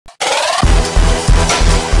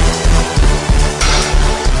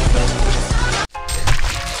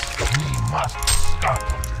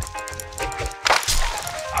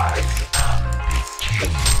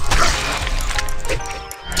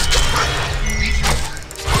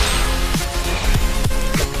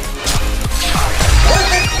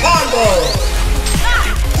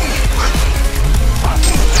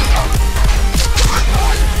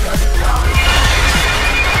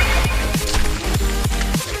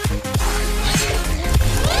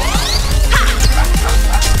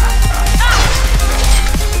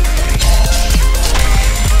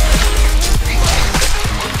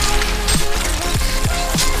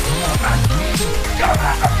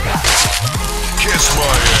Kiss my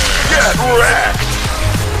ass. Get wrecked.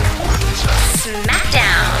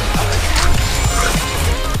 Smackdown.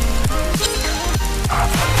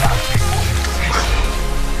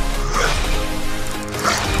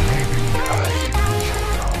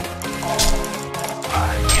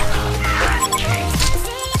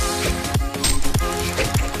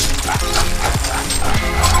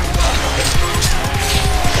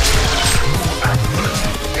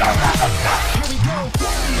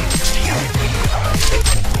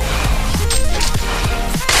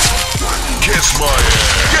 Kiss my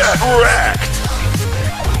ass. Get wrecked.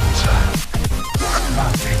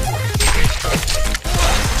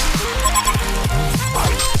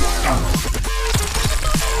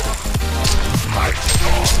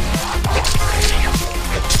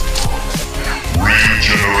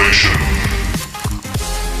 Regeneration.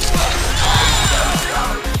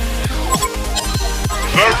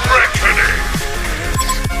 The Reckoning.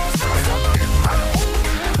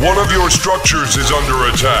 One of your structures is under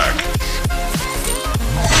attack.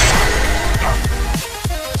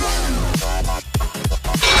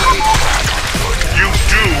 You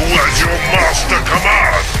do as your master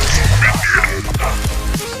commands, minion.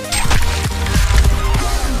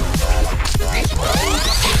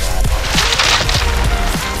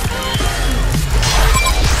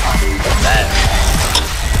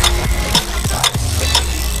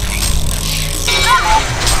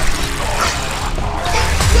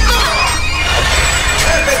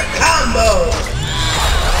 Perfect combo!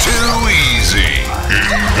 Too easy.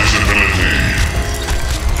 Invisibility.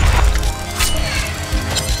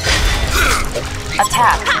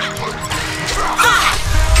 Attack.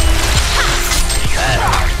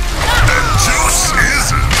 The juice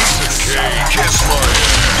isn't. Okay, kiss my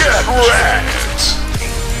ass. Get wrecked.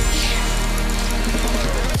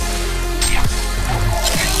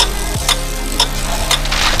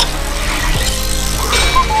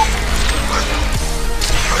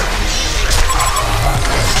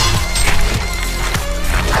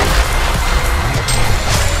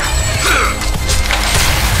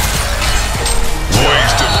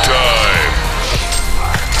 Waste of time.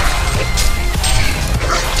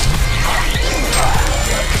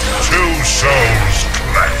 Two souls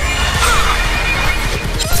clash.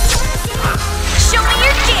 Show me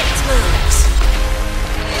your dance moves.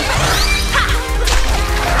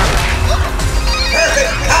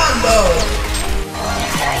 Perfect combo!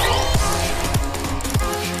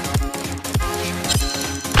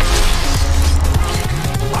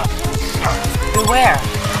 Beware.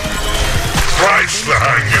 Christ the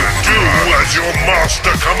hang you do as your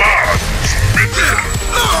master commands, minion.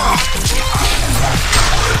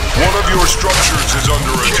 One of your structures is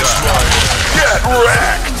under attack. Get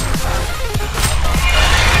wrecked.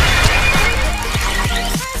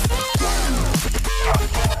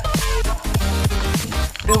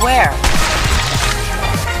 Beware.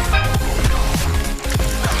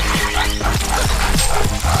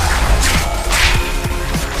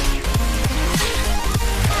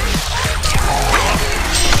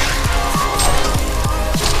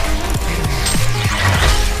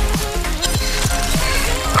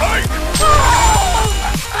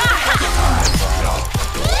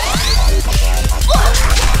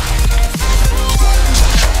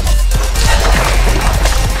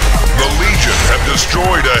 The Legion have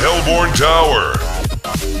destroyed a Hellborn tower.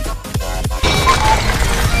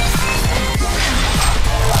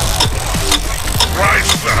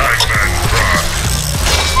 Christ the hangman cry.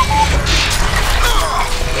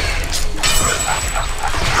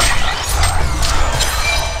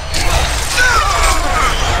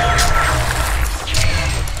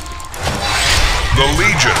 The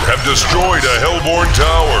Legion have destroyed a Hellborn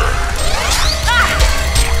tower.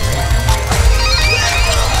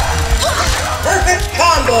 Perfect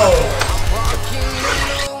combo!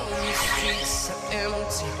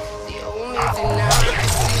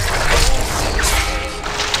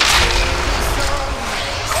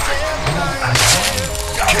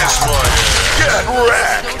 Kiss my ass. Get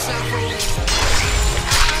wrecked.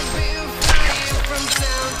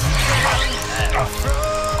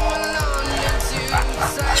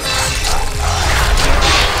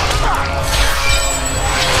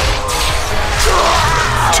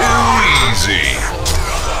 Too easy.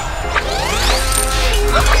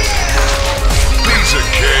 Piece of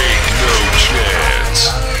cake, no chance.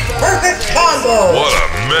 Perfect combo! What a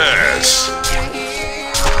mess.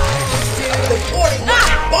 The 41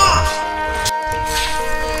 boss!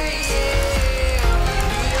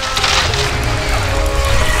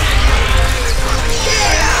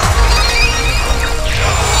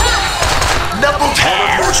 One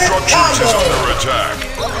of your structures is under attack.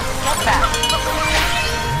 Get back.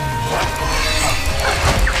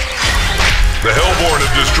 Hellborn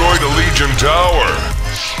have destroyed a Legion tower.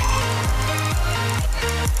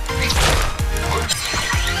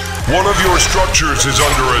 One of your structures is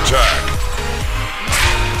under attack.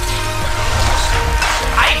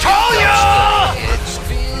 I told you!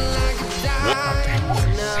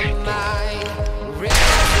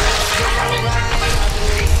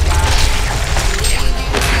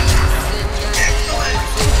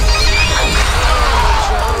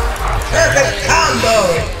 Perfect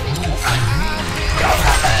combo!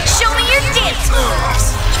 Show me your dance moves.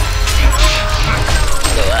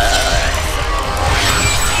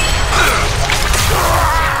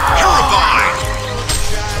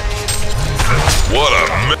 What a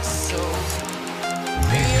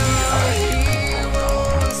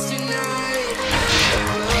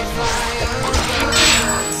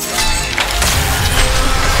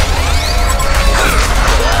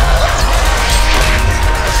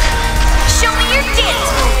Show me your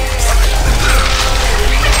dance moves.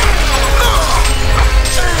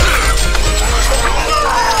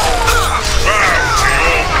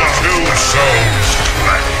 Two souls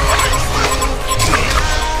play.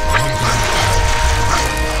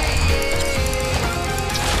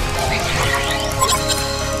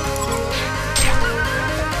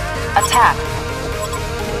 Attack.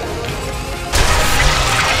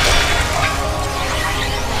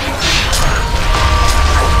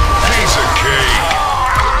 Piece of cake.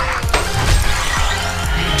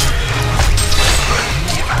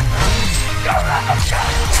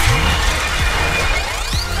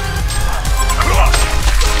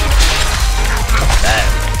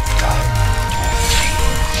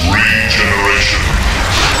 Regeneration.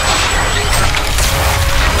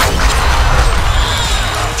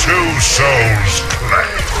 Two souls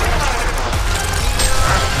play.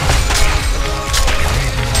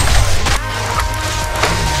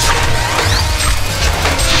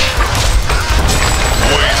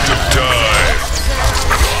 Waste of time.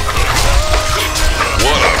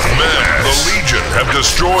 What a mess. The Legion have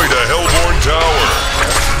destroyed a Hellborn tower.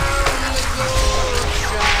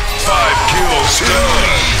 5 kills too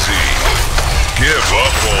easy. Give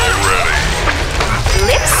up already.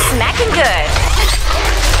 Lips smacking good.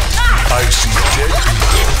 I see dead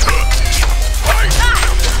people.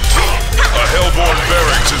 A Hellborn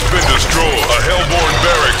barracks has been destroyed. A Hellborn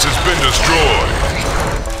barracks has been destroyed.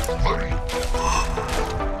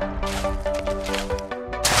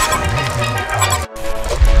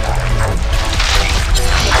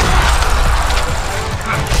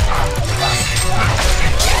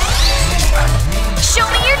 Show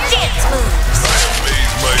me your dance moves.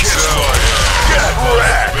 Made myself. Get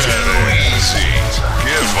wrecked. Too easy.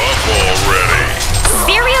 Give up already.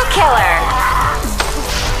 Serial killer.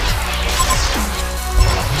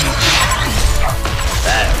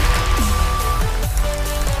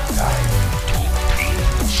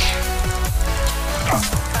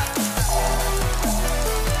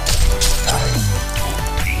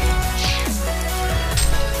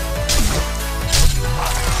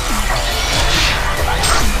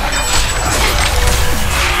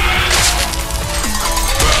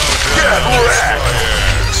 Get wrecked.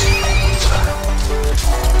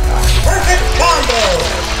 Perfect combo!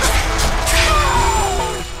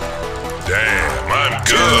 Damn, I'm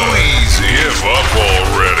good. Too easy. Give up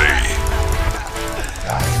already.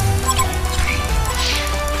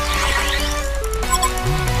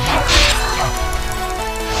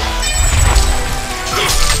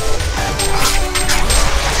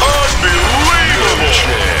 Unbelievable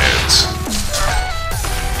chance.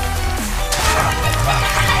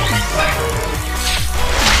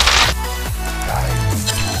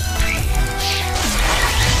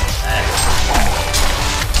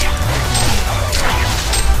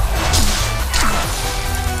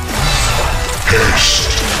 Haste.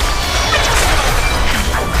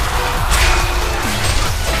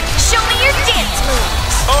 Show me your dance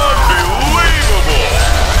moves. Unbelievable.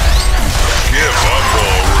 Give up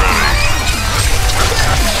already.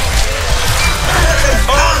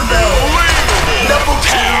 Unbelievable. Double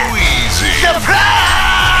tap. Too easy.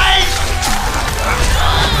 Surprise!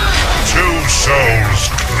 Two souls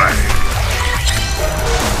play.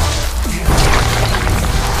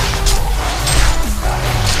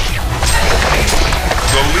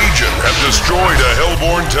 The Legion have destroyed a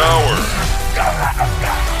Hellborn tower.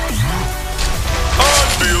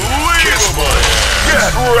 Unbelievable! Kiss my ass.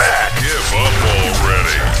 Get wrecked! Give up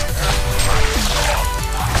already.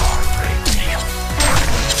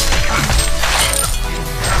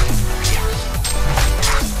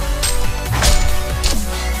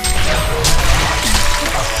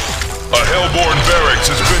 A Hellborn barracks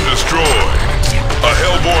has been destroyed. A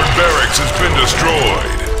Hellborn barracks has been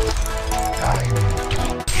destroyed.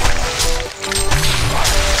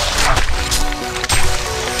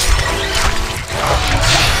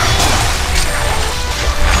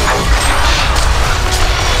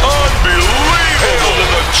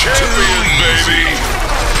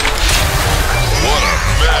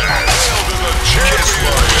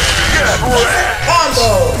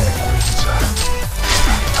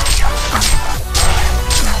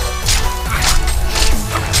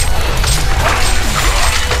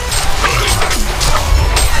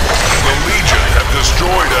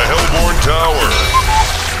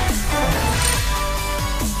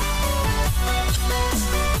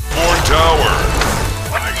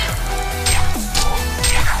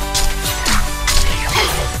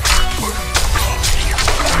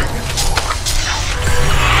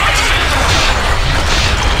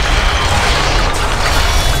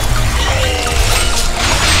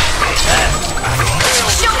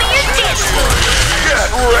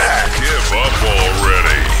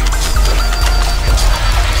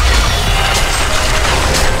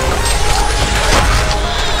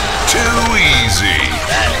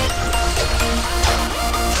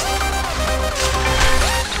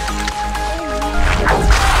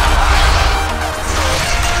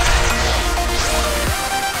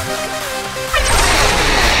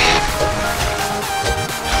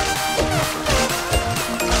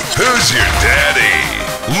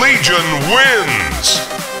 Legion wins!